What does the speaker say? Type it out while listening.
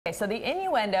So the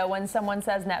innuendo when someone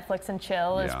says Netflix and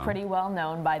chill is Yeah. pretty well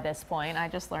known by this point. I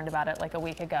just learned about it like a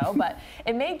week ago, but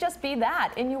it may just be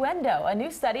that, innuendo. A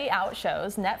new study out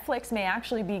shows Netflix may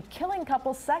actually be killing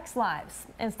couples' sex lives.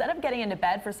 Instead of getting into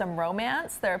bed for some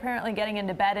romance, they're apparently getting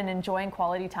into bed and enjoying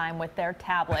quality time with their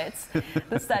tablets.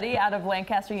 The study out of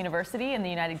Lancaster University in the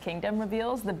United Kingdom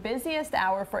reveals the busiest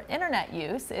hour for internet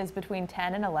use is between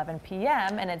 10 and 11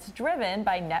 p.m., and it's driven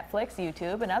by Netflix,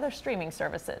 YouTube, and other streaming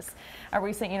services. A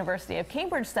recent University of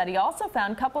Cambridge study also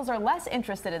found couples are less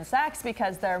interested in sex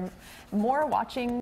because they're more watching